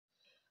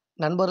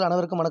நண்பர்கள்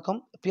அனைவருக்கும் வணக்கம்.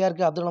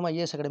 BRK Abdul Kalam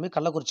IAS academy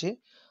Kallakurichi.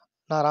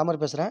 நான் ராமர்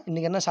பேசுகிறேன்.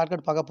 இன்றைக்கி என்ன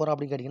ஷார்ட்கட் பார்க்க போகிறோம்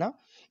அப்படின்னு கேட்டிங்கன்னா,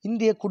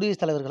 இந்திய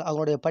குடியரசுத் தலைவர்கள்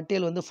அவங்களுடைய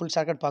பட்டியல் ஃபுல்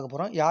ஷார்ட்கட் பார்க்க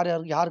போகிறோம்.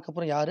 யாருக்கு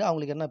அப்புறம் யார்,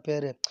 அவங்களுக்கு என்ன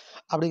பேர்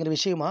அப்படிங்கிற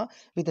விஷயமா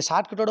வித்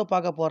ஷார்ட்கட்டோடு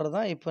பார்க்க போகிறது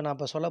தான்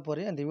இப்போ சொல்ல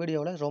போகிறேன். இந்த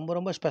வீடியோவில்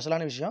ரொம்ப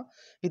ஸ்பெஷலான விஷயம்.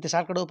 வித்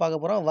ஷார்ட்கட்டோடு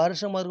பார்க்க போகிறோம்.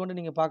 வருஷம் முதற்கொண்டு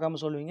நீங்கள்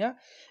பார்க்காம சொல்லுவீங்க.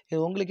 இது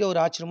உங்களுக்கே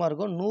ஒரு ஆச்சரியமாக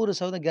இருக்கும்.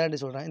 100% கேரண்டி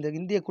சொல்கிறேன். இந்த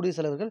இந்திய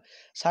குடியரசுத் தலைவர்கள்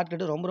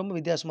ஷார்ட்கட்டு ரொம்ப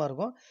வித்தியாசமாக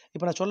இருக்கும்.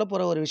 இப்போ நான் சொல்ல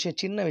போகிற ஒரு விஷயம்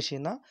சின்ன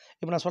விஷயம் தான்.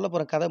 இப்போ நான் சொல்ல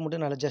போகிற கதை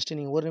மட்டும் நல்லா ஜஸ்ட்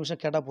நீங்கள் ஒரு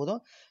நிமிஷம் கேட்டால்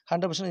போதும்.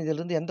 100%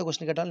 இதிலிருந்து எந்த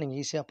கொஸ்டின் கேட்டாலும்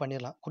நீங்கள் ஈஸியாக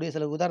பண்ணிடலாம். குடியரசுத் தலைவர்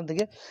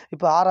உதாரணத்துக்கு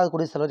இப்போ 6வது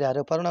குடியரசுத் தலைவர் யார்,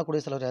 11வது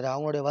குடியரசுத் தலைவர் யார்,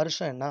 அவங்களுடைய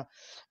வருஷம் என்ன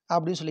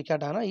அப்படின்னு சொல்லி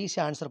கேட்டாங்கன்னா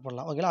ஈஸியாக ஆன்சர்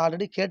பண்ணலாம். ஓகேங்களா?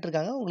 ஆல்ரெடி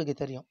கேட்டிருக்காங்க, உங்களுக்கு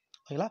தெரியும்.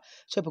 ஓகேங்களா?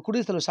 ஸோ இப்போ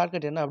குடியரசுத் தலைவர்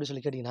ஷார்ட்கட் என்ன அப்படின்னு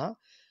சொல்லி கேட்டிங்கன்னா,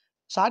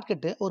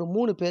 ஷார்ட்கட்டு ஒரு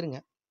 3 பேருங்க.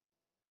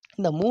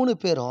 இந்த 3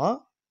 பேரும்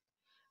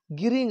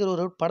கிரிங்கிற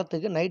ஒரு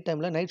படத்துக்கு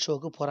நைட்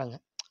ஷோவுக்கு போகிறாங்க.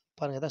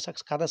 பாருங்கள், இதான்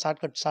கதை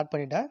ஷார்ட்கட் ஸ்டார்ட்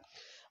பண்ணிட்டேன்.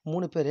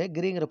 3 பேர்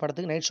கிரிங்கிற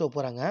படத்துக்கு நைட் ஷோ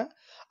போகிறாங்க.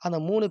 அந்த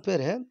 3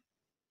 பேர்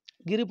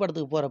கிரி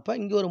படத்துக்கு போகிறப்ப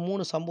இங்கே ஒரு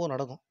 3 சம்பவம்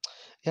நடக்கும்.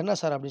 என்ன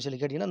சார் அப்படின்னு சொல்லி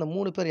கேட்டிங்கன்னா, அந்த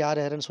 3 பேர்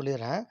யாருன்னு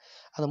சொல்லிடுறேன்.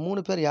 அந்த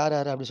 3 பேர் யார்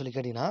அப்படின்னு சொல்லி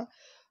கேட்டிங்கன்னா,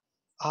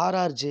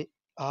 ஆர்ஆர்ஜே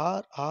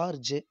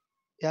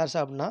யார்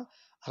சார் அப்படின்னா,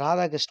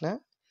 ராதாகிருஷ்ணன்,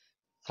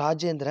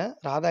 ராஜேந்திரன்,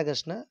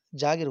 ராதாகிருஷ்ணன்,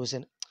 ஜாகிர்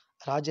ஹுசேன்.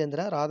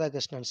 ராஜேந்திரன்,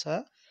 ராதாகிருஷ்ணன்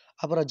சார்,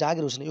 அப்புறம்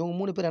ஜாகிர் ஹுசேன். இவங்க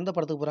 3 பேர் எந்த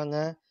படத்துக்கு போகிறாங்க?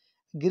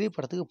 கிரி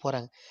படத்துக்கு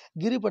போகிறாங்க.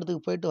 கிரி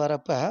படத்துக்கு போயிட்டு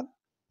வரப்போ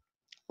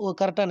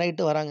கரெக்டாக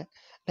நைட்டு வராங்க.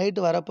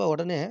 நைட்டு வரப்போ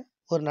உடனே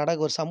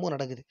ஒரு சம்பவம்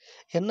நடக்குது.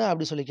 என்ன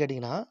அப்படி சொல்லி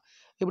கேட்டிங்கன்னா,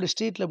 இப்படி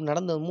ஸ்ட்ரீட்டில் இப்படி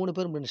நடந்து 3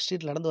 பேரும் இப்படி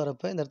ஸ்ட்ரீட்டில் நடந்து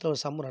வரப்போ இந்த இடத்துல ஒரு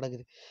சம்பவம்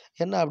நடக்குது.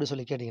 என்ன அப்படி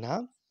சொல்லி கேட்டிங்கன்னா,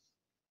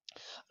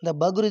 இந்த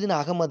பக்ருதீன்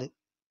அகமது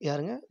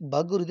யாருங்க?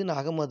 பக்ருதீன்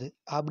அகமது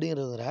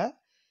அப்படிங்கிறவரை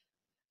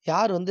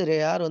யார்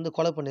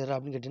கொலை பண்ணிடுறா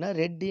அப்படின்னு கேட்டிங்கன்னா,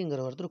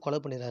 ரெட்டிங்கிற ஒருத்தர் கொலை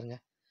பண்ணிடுறாருங்க.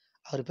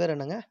 அவர் பேர்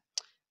என்னங்க?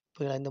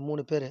 இப்போ இந்த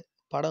 3 பேர்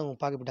படம்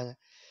பார்க்க போயிட்டாங்க.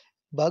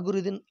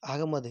 பக்ருதீன்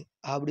அகமது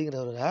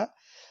அப்படிங்கிறவரை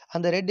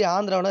அந்த ரெட்டி,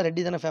 ஆந்திராவில்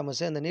ரெட்டி தானே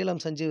ஃபேமஸ்ஸு. அந்த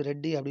நீலம் சஞ்சீவ்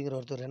ரெட்டி அப்படிங்கிற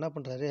ஒருத்தர் என்ன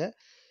பண்ணுறாரு,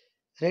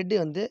 ரெட்டி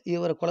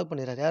இவரை கொலை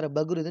பண்ணிடுறாரு. யார்?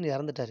 பக்ருதீன்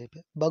இறந்துட்டார். இப்போ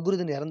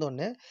பக்ருதீன்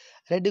இறந்தோடனே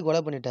ரெட்டி கொலை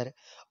பண்ணிட்டார்.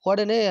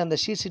 உடனே அந்த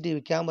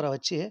சிசிடிவி கேமரா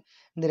வச்சு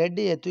இந்த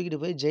ரெட்டியை தூக்கிட்டு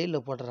போய்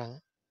ஜெயிலில் போட்டுறாங்க.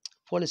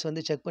 போலீஸ்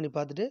செக் பண்ணி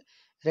பார்த்துட்டு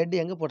ரெட்டி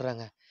எங்கே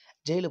போடுறாங்க?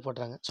 ஜெயிலில்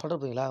போட்டுறாங்க.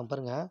 சொல்கிறப்பீங்களா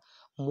பாருங்கள்,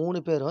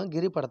 3 பேரும்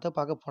கிரி படத்தை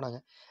பார்க்க போனாங்க.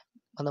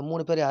 அந்த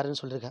 3 பேர் யாருன்னு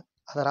சொல்லியிருக்கேன்.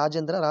 அதை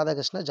ராஜேந்திரன்,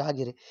 ராதாகிருஷ்ணன்,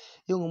 ஜாகிர்.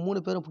 இவங்க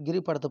 3 பேரும்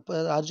கிரி படத்தை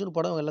அர்ஜுன்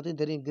படம்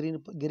எல்லாத்தையும் தெரியும்.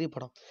 கிரி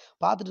படம்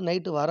பார்த்துட்டு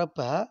நைட்டு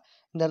வரப்போ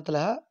இந்த இடத்துல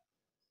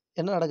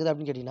என்ன நடக்குது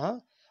அப்படின்னு கேட்டிங்கன்னா,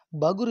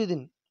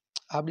 பக்ருதீன்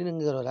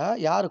அப்படிங்கிறவரை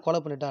யார் கொலை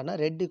பண்ணிட்டாருன்னா,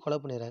 ரெட்டி கொலை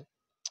பண்ணிடுறாரு.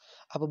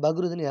 அப்போ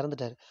பக்ருதீன்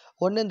இறந்துட்டார்.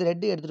 உடனே இந்த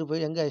ரெட்டி எடுத்துகிட்டு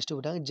போய் எங்கே அழைச்சிட்டு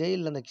போயிட்டாங்க?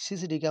 ஜெயிலில் அந்த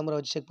சிசிடிவி கேமரா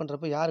வச்சு செக்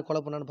பண்ணுறப்ப யார்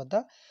கொலை பண்ணான்னு பார்த்தா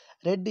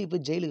ரெட்டி இப்போ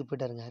ஜெயிலுக்கு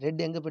போயிட்டாருங்க.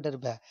 ரெட்டி எங்கே போயிட்டார்?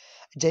 இப்போ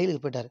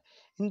ஜெயிலுக்கு போயிட்டார்.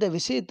 இந்த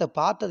விஷயத்தை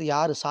பார்த்தது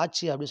யார்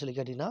சாட்சி அப்படின்னு சொல்லி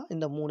கேட்டிங்கன்னா,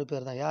 இந்த 3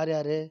 பேர் தான்.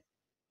 யார்?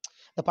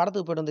 இந்த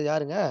படத்துக்கு போய்ட்டு வந்தது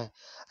யாருங்க?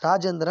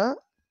 ராஜேந்திரன்,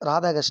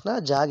 ராதாகிருஷ்ணா,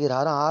 ஜாகிர்,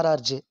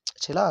 ஆர்ஆர்ஜே.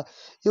 சரிங்களா?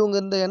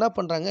 இவங்க என்ன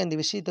பண்ணுறாங்க, இந்த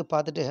விஷயத்தை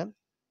பார்த்துட்டு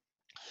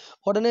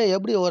உடனே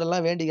எப்படி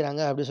ஓரெல்லாம்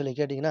வேண்டிக்கிறாங்க அப்படின்னு சொல்லி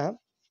கேட்டிங்கன்னா,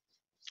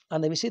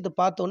 அந்த விஷயத்தை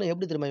பார்த்தோன்னே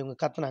எப்படி தெரியுமா இவங்க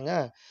கத்துனாங்க?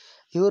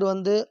 இவர்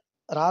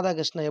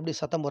ராதாகிருஷ்ணன் எப்படி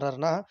சத்தம்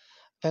போடுறாருன்னா,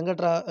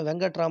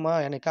 வெங்கட்ராமா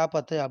என்னை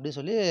காப்பாற்று அப்படின்னு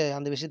சொல்லி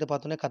அந்த விஷயத்தை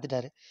பார்த்தோன்னே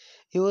கத்திட்டாரு.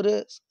 இவர்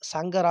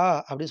சங்கரா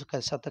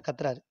அப்படின்னு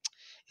கத்துறாரு.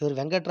 இவர்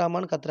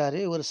வெங்கட்ராமான்னு கத்துறாரு.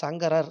 இவர்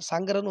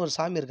சங்கரன்னு ஒரு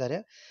சாமி இருக்காரு.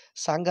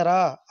 சங்கரா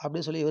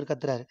அப்படின்னு சொல்லி இவர்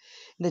கத்துறாரு.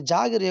 இந்த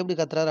ஜாகிர் எப்படி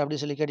கத்துறாரு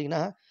அப்படின்னு சொல்லி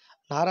கேட்டிங்கன்னா,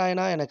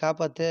 நாராயணா என்னை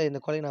காப்பாற்று,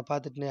 இந்த கொலையை நான்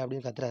பார்த்துட்டேனே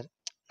அப்படின்னு கத்துறாரு.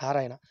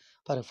 நாராயணா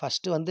பாருங்க,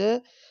 ஃபஸ்ட்டு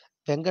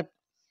வெங்கட்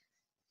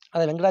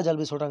அதை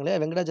வெங்கடாஜலபதி சொல்கிறாங்களே,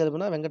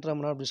 வெங்கடாஜலபதினா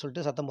வெங்கட்ரமணா அப்படின்னு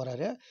சொல்லிட்டு சத்தம்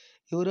போடுறாரு.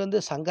 இவர்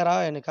சங்கரா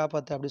என்னை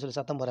காப்பாற்று அப்படின்னு சொல்லி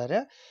சத்தம் போடுறாரு.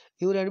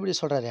 இவர் எப்படி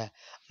சொல்கிறாரு,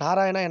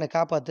 நாராயணா என்னை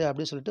காப்பாற்று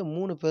அப்படின்னு சொல்லிட்டு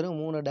 3 பேரும்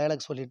 3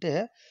 டயலாக் சொல்லிவிட்டு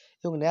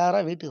இவங்க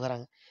நேராக வீட்டுக்கு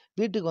வராங்க.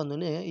 வீட்டுக்கு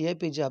வந்தோடனே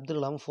ஏபிஜே அப்துல்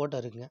கலாம்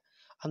ஃபோட்டோ இருக்குங்க.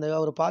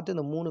 அவரை பார்த்து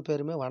இந்த 3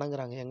 பேருமே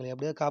வணங்குறாங்க. எங்களை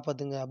எப்படியாவது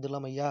காப்பாற்றுங்க அப்துல்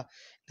கலாம் ஐயா,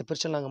 இந்த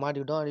பிரச்சனை நாங்கள்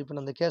மாட்டிக்கிட்டோம்.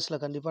 இப்போ அந்த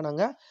கேஸில் கண்டிப்பாக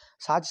நாங்கள்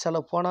சாட்சி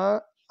சொல்ல போனால்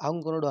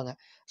அவங்க கொண்டுடுவாங்க.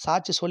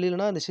 சாட்சி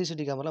சொல்லலைன்னா இந்த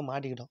சிசிடிவி கேமராவில்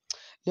மாட்டிக்கிட்டோம்.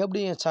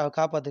 எப்படி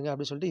காப்பாற்றுங்க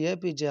அப்படின்னு சொல்லிட்டு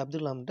ஏபிஜே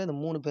அப்துல் கலாம்கிட்ட இந்த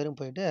 3 பேரும்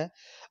போயிட்டு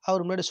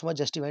அவர் முன்னாடி சும்மா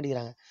ஜஸ்ட்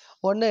வேண்டிக்கிறாங்க.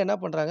 உடனே என்ன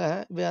பண்ணுறாங்க,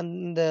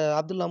 இந்த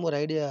அப்துல் கலாம் ஒரு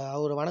ஐடியா,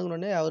 அவர்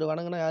வணங்கினோடனே அவர்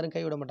வணங்கினா யாரும்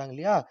கைவிட மாட்டாங்க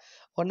இல்லையா?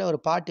 உடனே ஒரு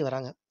பாட்டி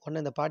வராங்க.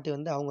 உடனே இந்த பாட்டி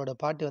அவங்களோட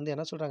பாட்டி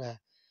என்ன சொல்கிறாங்க,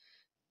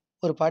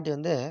 ஒரு பாட்டி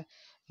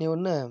நீ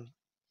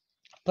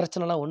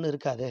பிரச்சனைலாம் ஒன்றும்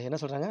இருக்காது. என்ன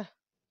சொல்கிறாங்க,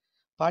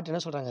 பாட்டி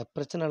என்ன சொல்கிறாங்க,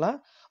 பிரச்சனைலாம்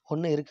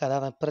ஒன்றும் இருக்காது,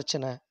 அதான்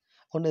பிரச்சனை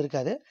ஒன்றும்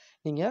இருக்காது.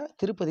 நீங்கள்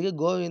திருப்பதிக்கு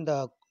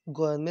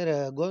இதுமாரி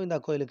கோவிந்தா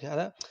கோயிலுக்கு,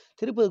 அதாவது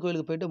திருப்பதி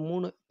கோயிலுக்கு போயிட்டு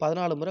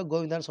 14 முறை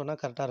கோவிந்தான்னு சொன்னால்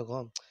கரெக்டாக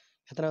இருக்கும்.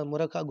 எத்தனை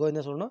முறை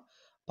கோவிந்தா சொல்லணும்?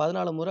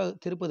 14 முறை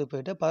திருப்பதி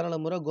போயிட்டு 14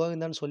 முறை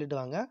கோவிந்தான்னு சொல்லிட்டு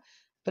வாங்க,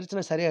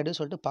 பிரச்சனை சரியாயிடுன்னு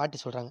சொல்லிட்டு பாட்டி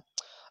சொல்கிறாங்க.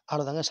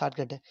 அவ்வளோதாங்க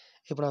ஷார்ட்கட்டு.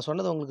 இப்போ நான்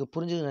சொன்னது உங்களுக்கு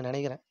புரிஞ்சுதுன்னு நான்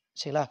நினைக்கிறேன்.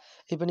 சரிங்களா?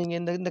 இப்போ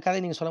நீங்கள் இந்த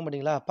கதையை நீங்கள் சொல்ல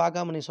மாட்டீங்களா?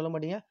 பார்க்காம நீங்கள் சொல்ல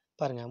மாட்டீங்க?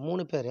 பாருங்கள்,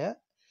 3 பேர்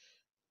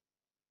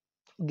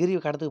கிரி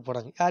கடத்துக்கு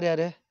போகிறாங்க.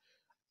 யார்?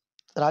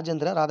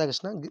 ராஜேந்திரா,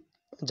 ராதாகிருஷ்ணன்,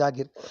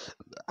 ஜாகிர்.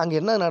 அங்கே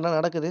என்ன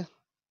நடக்குது?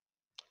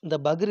 இந்த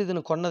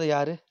பக்ரீதனை கொன்னது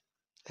யார்?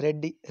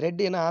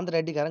 ரெட்டி என்ன ஆந்திர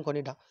ரெட்டிக்காரன்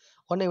கொன்னிட்டான்.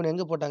 உடனே இவனை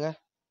எங்கே போட்டாங்க?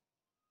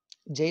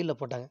 ஜெயிலில்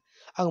போட்டாங்க.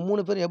 அவங்க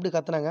 3 பேரும் எப்படி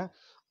கத்துனாங்க?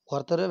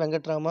 ஒருத்தர்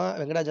வெங்கட்ராமா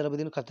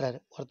வெங்கடாஜலபதினு கத்துறாரு,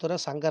 ஒருத்தர்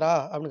சங்கரா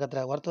அப்படின்னு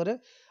கத்துறாரு, ஒருத்தர்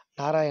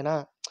நாராயணா.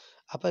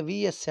 அப்போ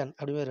விஎஸ்என்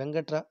அப்படி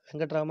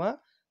வெங்கட்ராமா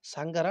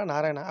சங்கரா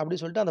நாராயணா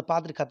அப்படின்னு சொல்லிட்டு அந்த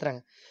பார்த்துட்டு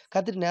கத்துறாங்க.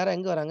 கத்திட்டு நேராக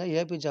எங்கே வராங்க,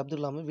 ஏபிஜே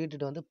அப்துல் கலாம்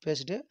வீட்டுட்டு வந்து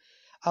பேசிட்டு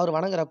அவர்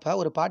வணங்குறப்ப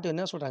ஒரு பாட்டி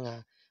என்ன சொல்கிறாங்க,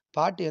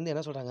 பாட்டி வந்து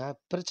என்ன சொல்கிறாங்க,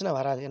 பிரச்சனை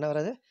வராது, என்ன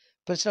வராது,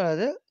 பிரச்சனை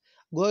வராது,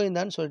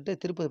 கோவிந்தான்னு சொல்லிட்டு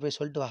திருப்பதி போய்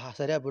சொல்லிட்டு வா,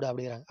 சரியா போய்டும்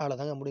அப்படிங்கிறாங்க.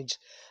 அவ்வளோதாங்க முடிஞ்சு.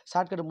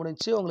 ஷார்ட்கட்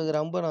முடிஞ்சு. உங்களுக்கு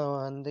ரொம்ப நான்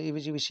அந்த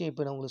விஷயம்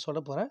இப்போ நான் உங்களுக்கு சொல்ல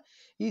போகிறேன்,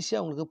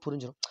 ஈஸியாக உங்களுக்கு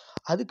புரிஞ்சிடும்.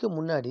 அதுக்கு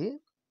முன்னாடி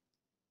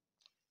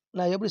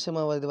நான் எப்படி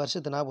இது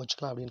வருஷத்தை ஞாபகம்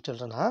வச்சுக்கலாம் அப்படின்னு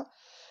சொல்கிறேன்னா,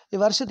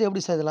 வருஷத்தை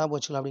எப்படி சார் இது ஞாபகம்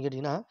வச்சுக்கலாம் அப்படின்னு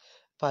கேட்டிங்கன்னா,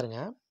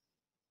 பாருங்கள்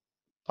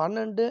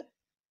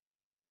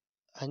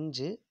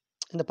 12/5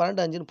 இந்த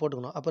 12/5ன்னு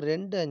போட்டுக்கணும். அப்புறம்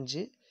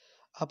 2/5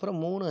 அப்புறம்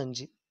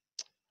 3/5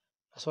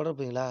 சொல்கிறேன்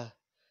புரியுங்களா.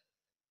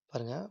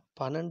 பாருங்கள்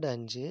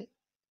 12/5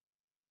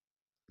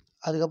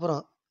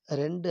 அதுக்கப்புறம்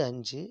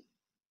 2/5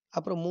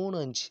 அப்புறம்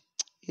 3/5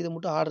 இது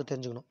மட்டும் ஆர்டர்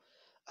தெரிஞ்சுக்கணும்.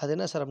 அது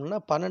என்ன சார் அப்படின்னா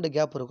 12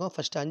 கேப் இருக்கும்,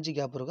 ஃபஸ்ட்டு 5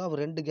 கேப் இருக்கும்,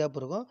 அப்புறம் 2 கேப்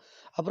இருக்கும்,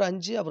 அப்புறம்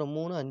 5 அப்புறம்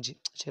 3 5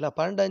 சரிங்களா.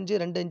 12/5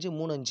 2/5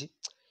 3/5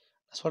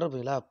 சொல்கிறேன்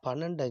புரியுங்களா.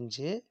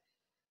 12/5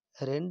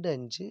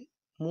 2/5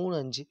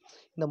 3/5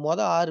 இந்த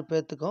மொதல் 6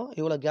 பேர்த்துக்கும்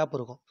இவ்வளோ கேப்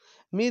இருக்கும்.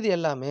 மீதி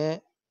எல்லாமே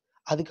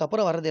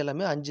அதுக்கப்புறம் வர்றது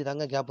எல்லாமே 5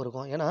 தாங்க கேப்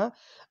இருக்கும். ஏன்னா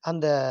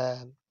அந்த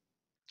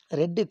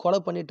ரெட்டி கொலை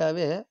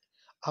பண்ணிட்டாவே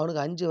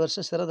அவனுக்கு 5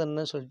 வருஷம் சிறை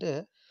தண்டனைன்னு சொல்லிட்டு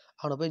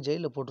அவனை போய்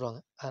ஜெயிலில் போட்டுருவாங்க.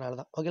 அதனால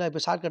தான். ஓகேங்களா.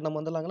 இப்போ ஷார்ட்கட் நம்ம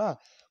வந்துடலாங்களா.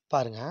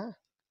 பாருங்கள்,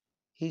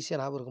 ஈஸியாக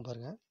ஞாபகம் இருக்கும்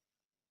பாருங்கள்.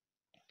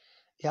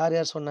 யார்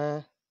யார் சொன்னேன்,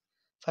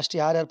 ஃபஸ்ட்டு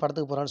யார் யார்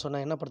படத்துக்கு போகிறான்னு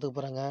சொன்னேன், என்ன படத்துக்கு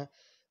போகிறாங்க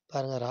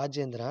பாருங்கள்,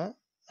 ராஜேந்திரன்,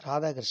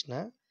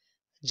 ராதாகிருஷ்ணன்,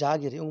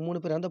 ஜாகிர், இவங்க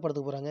 3 பேர் எந்த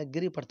படத்துக்கு போகிறாங்க,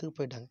 கிரி படத்துக்கு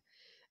போயிட்டாங்க.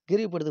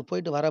 கிரி படத்துக்கு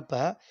போயிட்டு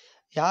வரப்போ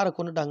யாரை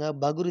கொண்டுட்டாங்க,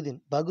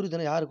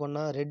 பக்ருதீனை யார்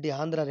கொண்டா, ரெட்டி,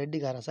 ஆந்திரா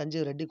ரெட்டிக்காரன்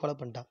சஞ்சீவ் ரெட்டி கொலை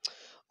பண்ணிட்டான்.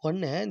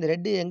 ஒன்று இந்த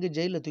ரெட்டி எங்கே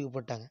ஜெயிலில் தூக்கி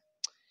போட்டாங்க,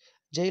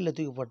 ஜெயிலில்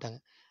தூக்கி போட்டாங்க.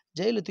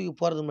 ஜெயிலில் தூக்கி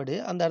போகிறது முன்னாடி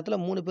அந்த இடத்துல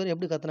 3 பேர்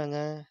எப்படி கத்துனாங்க,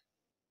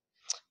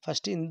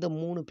 ஃபஸ்ட்டு இந்த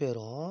 3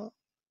 பேரும்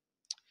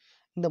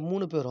இந்த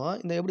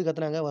எப்படி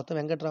கத்துனாங்க, ஒருத்தன்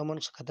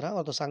வெங்கட்ராமன் கத்துறான்,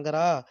 ஒருத்தர்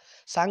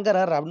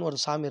சங்கரர் அப்படின்னு ஒரு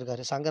சாமி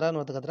இருக்காரு, சங்கரான்னு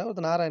ஒருத்தர் கத்துறாரு,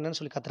 ஒருத்தர் நாராயணன்னு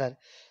சொல்லி கத்துறாரு.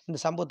 இந்த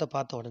சம்பவத்தை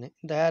பார்த்த உடனே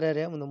இந்த யார்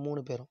இந்த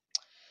 3 பேரும்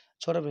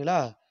சொல்கிறீங்களா.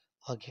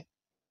 ஓகே.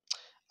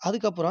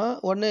 அதுக்கப்புறம்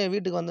உடனே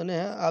வீட்டுக்கு வந்தோடனே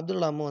அப்துல்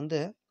கலாம் வந்து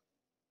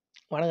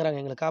வணங்குறாங்க,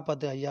 எங்களை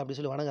காப்பாற்று ஐயா அப்படி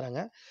சொல்லி வணங்குறாங்க.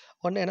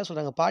 உடனே என்ன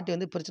சொல்கிறாங்க, பாட்டி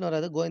வந்து பிரச்சனை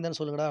வராது கோவிந்தான்னு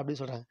சொல்லுங்கடா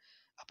அப்படின்னு சொல்கிறாங்க.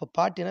 அப்போ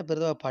பாட்டினா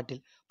பெரிதவா பாட்டில்,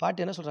 பாட்டி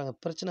என்ன சொல்கிறாங்க,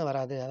 பிரச்சனை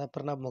வராது, அதான்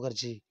பிரணாப்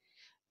முகர்ஜி,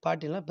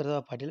 பாட்டில்னா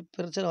பெரிதவா பாட்டில்,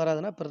 பிரச்சனை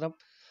வராதுன்னா பிரணாப்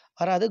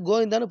வராது,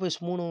 கோவிந்தான்னு போய்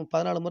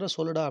 14 முறை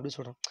சொல்லுடா அப்படின்னு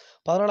சொல்கிறோம்.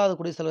 14வது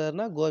குடியரசுத்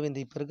தலைவர்னா கோவிந்த்,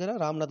 இப்போ இருக்கிற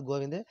ராம்நாத்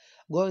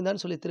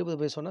கோவிந்தான்னு சொல்லி திருப்பதி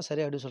போய் சொன்னால்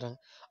சரி அப்படின்னு சொல்கிறாங்க.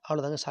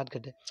 அவ்வளோதாங்க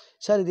ஷார்ட்கட்டு.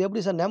 சார் இது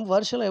எப்படி சார்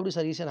வருஷம்லாம் எப்படி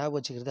சார் ஈஸியாக ஞாபகம்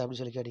வச்சுக்கிறது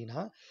அப்படின்னு சொல்லி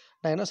கேட்டிங்கன்னா,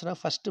 நான் என்ன சொன்னேன்,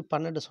 ஃபஸ்ட்டு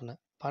 12 சொன்னேன்,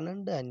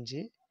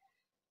 12/5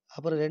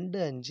 அப்புறம்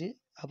 2/5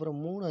 அப்புறம்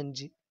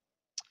 3/5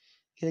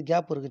 இது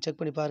கேப் இருக்குது,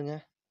 செக் பண்ணி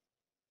பாருங்கள்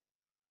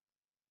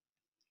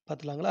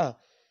பார்த்துலாங்களா.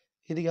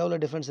 இதுக்கு எவ்வளோ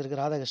டிஃப்ரென்ஸ்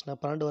இருக்குது. ராதாகிருஷ்ணா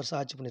 12 வருஷம்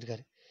ஆட்சி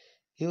பண்ணியிருக்காரு,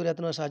 இவர்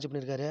எத்தனை வருஷம் ஆட்சி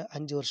பண்ணியிருக்காரு,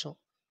 5 வருஷம்.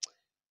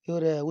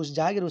 இவர்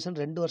ஜாகிர் ஹுசேன்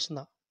 2 வருஷம்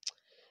தான்.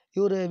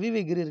 இவர்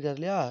விவி கிரி இருக்கார்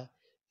இல்லையா,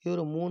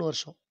 இவர் 3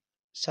 வருஷம்,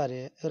 சாரி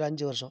இவர்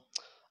 5 வருஷம்.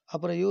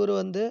 அப்புறம் இவர்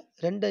வந்து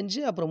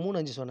 2/5 அப்புறம்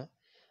 3/5 சொன்னேன்.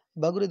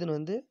 பக்ருதீன்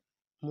வந்து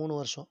 3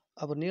 வருஷம்.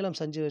 அப்புறம் நீலம்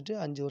சஞ்சீவ்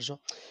 5 வருஷம்.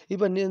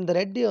 இப்போ இந்த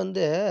ரெட்டி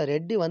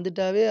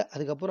வந்துட்டாவே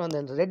அதுக்கப்புறம்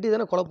அந்த ரெட்டி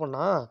தானே கொலை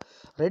பண்ணான்,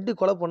 ரெட்டி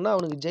கொலை பண்ணால்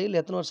அவனுக்கு ஜெயில்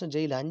எத்தனை வருஷம்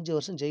ஜெயிலு, 5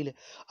 வருஷம் ஜெயிலு.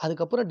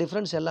 அதுக்கப்புறம்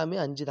டிஃப்ரென்ஸ் எல்லாமே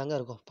 5 தாங்க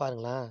இருக்கும்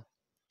பாருங்களேன்.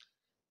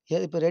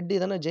 இப்போ ரெட்டி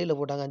தானே ஜெயிலில்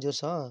போட்டாங்க 5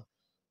 வருஷம்.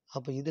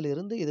 அப்போ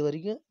இதிலிருந்து இது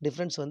வரைக்கும்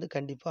டிஃப்ரென்ஸ் வந்து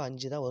கண்டிப்பாக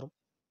 5 தான் வரும்.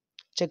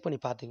 செக் பண்ணி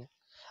பார்த்தீங்க.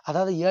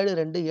 அதாவது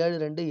 7-2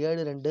 7-2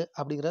 7-2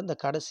 அப்படிங்கிற இந்த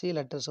கடைசி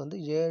லெட்டர்ஸ் வந்து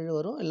 7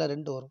 வரும், இல்லை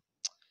 2 வரும்.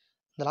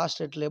 இந்த லாஸ்ட்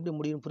லெட்டரில் எப்படி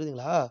முடியும்னு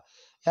புரியுதுங்களா.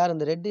 யார்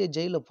இந்த ரெட்டியை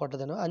ஜெயிலில்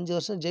போட்டதுன்னா 5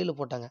 வருஷம் ஜெயிலில்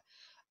போட்டாங்க.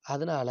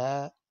 அதனால்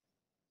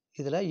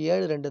இதில்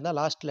 7-2 தான்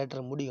லாஸ்ட்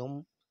லெட்டர் முடியும்.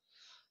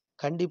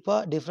 கண்டிப்பாக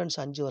டிஃப்ரென்ஸ்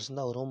 5 வருஷம்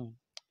தான் வரும்.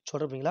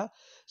 சொல்கிறீங்களா.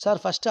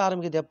 சார் ஃபஸ்ட்டு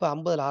ஆரம்பிக்குது எப்போ,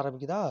 50ல்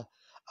ஆரம்பிக்குதா,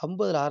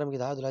 50ல்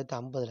ஆரம்பிக்குதா,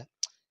 1950.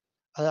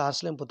 அது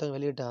அரசியலமைப்பு புத்தகம்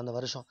வெளியிட்ட அந்த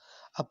வருஷம்.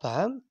 அப்போ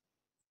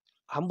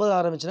 50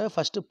 ஆரம்பிச்சுன்னா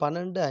ஃபஸ்ட்டு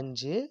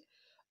 12/5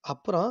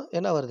 அப்புறம்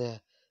என்ன வருது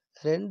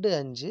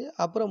 2/5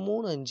 அப்புறம்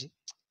 3/5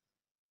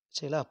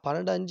 சரிங்களா.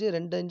 12/5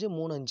 2/5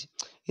 3/5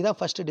 இதுதான்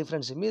ஃபஸ்ட்டு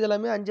டிஃப்ரென்ஸ். மீது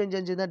எல்லாமே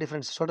 5-5-5 தான்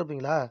டிஃப்ரென்ஸ்.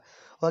 சொல்கிறீங்களா.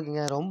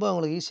 ஓகேங்க. ரொம்ப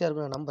உங்களுக்கு ஈஸியாக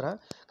இருக்கும் நான் நம்புகிறேன்.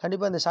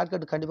 கண்டிப்பாக இந்த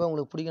ஷார்ட்கட் கண்டிப்பாக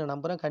உங்களுக்கு பிடிக்கும் நான்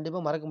நம்புகிறேன்.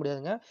 கண்டிப்பாக மறக்க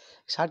முடியாதுங்க.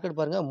 ஷார்ட்கட்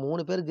பாருங்கள்,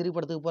 3 பேர் கிரி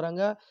படத்துக்கு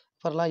போகிறாங்க.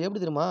 வரலாம்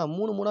எப்படி தெரியுமா,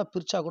 3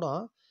 பிரித்தா கூட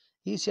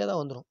ஈஸியாக தான்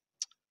வந்துடும்.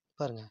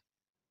 பாருங்கள்,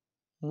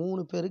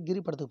 3 பேர்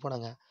கிரி படத்துக்கு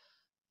போனாங்க.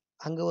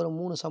 அங்கே ஒரு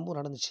 3 சம்பவம்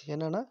நடந்துச்சு.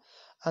 என்னென்னா,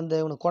 அந்த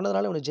இவனை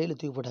கொன்னதுனால இவனை ஜெயிலில்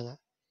தூக்கி போட்டாங்க.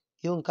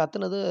 இவங்க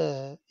கத்துனது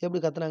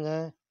எப்படி கத்துனாங்க,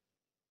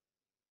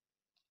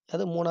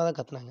 அது 3ஆக தான்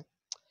கத்துனாங்க.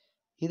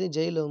 இது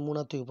ஜெயிலில்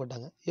 3ஆக தூக்கி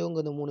போட்டாங்க. இவங்க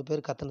இந்த 3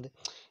 பேர் கத்துனது.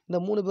 இந்த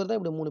 3 பேர் தான்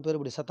இப்படி 3 பேர்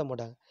இப்படி சத்தம்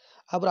போட்டாங்க.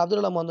 அப்புறம்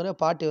அப்துல் கலாம் வந்தோடனே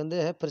பாட்டி வந்து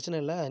பிரச்சனை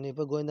இல்லை, நீ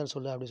இப்போ கோவிந்தான்னு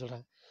சொல்லு அப்படின்னு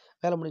சொல்கிறாங்க.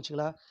 வேலை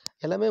முடிஞ்சுங்களா.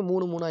 எல்லாமே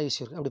 3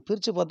 ஈஸியாக இருக்கும். அப்படி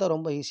பிரித்து பார்த்தா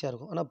ரொம்ப ஈஸியாக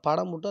இருக்கும். ஆனால்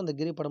படம் மட்டும் அந்த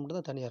கிரி படம் மட்டும்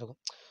தான் தனியாக இருக்கும்.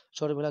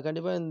 சொல்லுவீங்களா?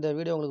 கண்டிப்பா இந்த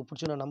வீடியோ உங்களுக்கு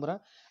பிடிச்சும் நான் நம்புறேன்.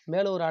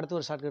 மேலும் அடுத்த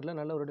ஒரு ஷார்ட்கட்ல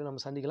நல்ல ஒரு வீடியோ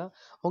நம்ம சந்திக்கலாம்.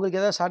 உங்களுக்கு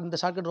ஏதாவது இந்த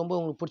ஷார்ட்கட் ரொம்ப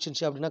உங்களுக்கு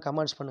பிடிச்சிருந்துச்சு அப்படின்னா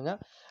கமெண்ட்ஸ் பண்ணுங்க.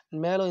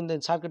 மேலும் இந்த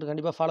ஷார்ட்கட்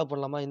கண்டிப்பா ஃபாலோ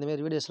பண்ணலாமா? இந்த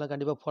மாரி வீடியோஸ்லாம்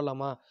கண்டிப்பா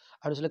போடலாமா?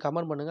 அப்படின்னு சொல்லி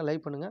கமெண்ட் பண்ணுங்க, லைக்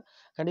பண்ணுங்க.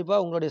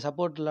 கண்டிப்பா உங்களுடைய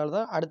சப்போர்ட்னால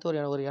தான்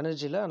அடுத்த ஒரு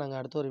எனர்ஜில நாங்க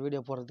அடுத்த ஒரு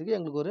வீடியோ போடுறதுக்கு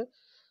எங்களுக்கு ஒரு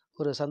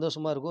ஒரு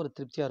சந்தோஷமா இருக்கும். ஒரு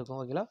திருப்தியா இருக்கும்.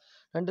 ஓகேங்களா?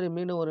 நன்றி.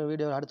 மீண்டும்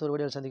அடுத்த ஒரு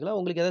வீடியோல சந்திக்கலாம்.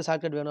 உங்களுக்கு ஏதாவது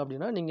ஷார்ட்கட் வேணும்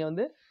அப்படின்னா,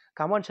 நீங்க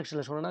கமெண்ட்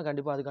செக்ஷன்ல சொன்னோம்னா,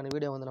 கண்டிப்பா அதுக்கான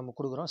வீடியோ நம்ம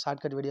குடுக்குறோம்.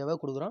 ஷார்ட்கட் வீடியோவா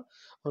குடுக்குறோம்.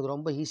 உங்களுக்கு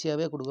ரொம்ப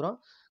ஈஸியாவே குடுக்குறோம்.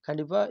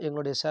 கண்டிப்பா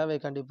எங்களுடைய சேவை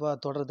கண்டிப்பா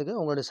தொடர்றதுக்கு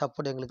உங்களுடைய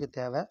சப்போர்ட் எங்களுக்கு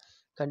தேவை.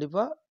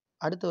 கண்டிப்பா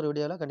அடுத்த ஒரு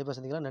வீடியோல கண்டிப்பா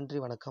சந்திக்கலாம். நன்றி,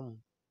 வணக்கம்.